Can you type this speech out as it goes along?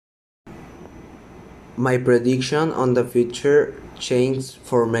My prediction on the future change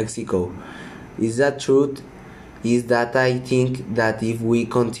for Mexico is the truth is that I think that if we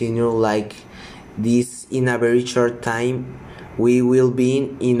continue like this in a very short time, we will be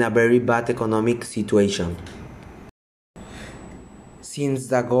in a very bad economic situation. Since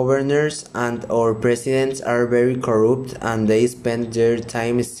the governors and our presidents are very corrupt and they spend their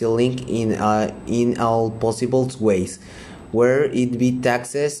time stealing in all possible ways, whether it be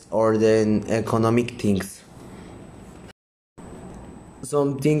taxes or the economic things.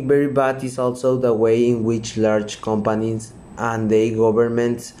 Something very bad is also the way in which large companies and their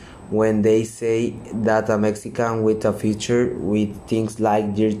governments when they say that a Mexican with a future with things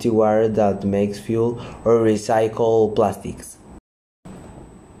like dirty water that makes fuel or recycle plastics.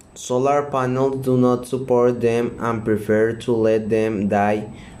 Solar panels do not support them and prefer to let them die.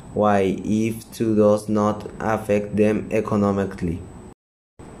 Why, if it does not affect them economically?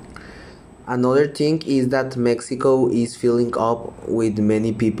 Another thing is that Mexico is filling up with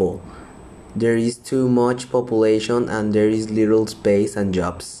many people. There is too much population and there is little space and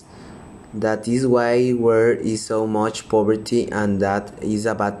jobs. That is why there is so much poverty, and that is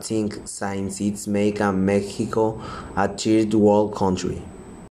a bad thing since it makes Mexico a third world country.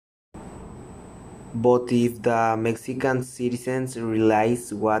 But if the Mexican citizens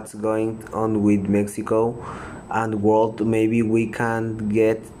realize what's going on with Mexico and world, maybe we can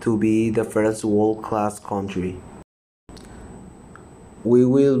get to be the first world-class country. We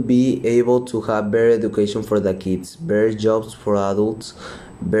will be able to have better education for the kids, better jobs for adults,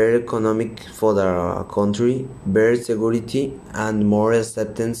 better economic for the country, better security, and more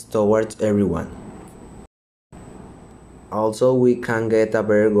acceptance towards everyone. Also, we can get a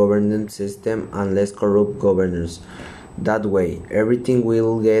better governance system and less corrupt governors. That way, everything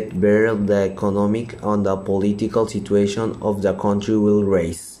will get better, the economic and the political situation of the country will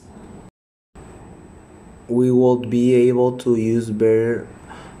rise. We would be able to use better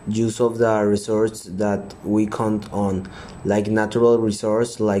use of the resources that we count on, like natural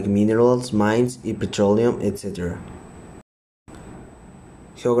resources like minerals, mines, petroleum, etc.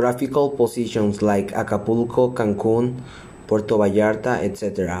 Geographical positions like Acapulco, Cancun, Puerto Vallarta,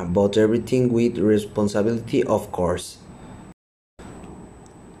 etc. But everything with responsibility, of course.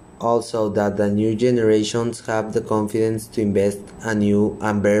 Also, that the new generations have the confidence to invest in new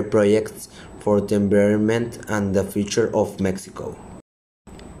and better projects for the environment and the future of Mexico.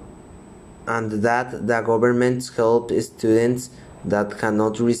 And that the government help students that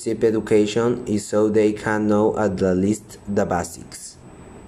cannot receive education is so they can know at the least the basics.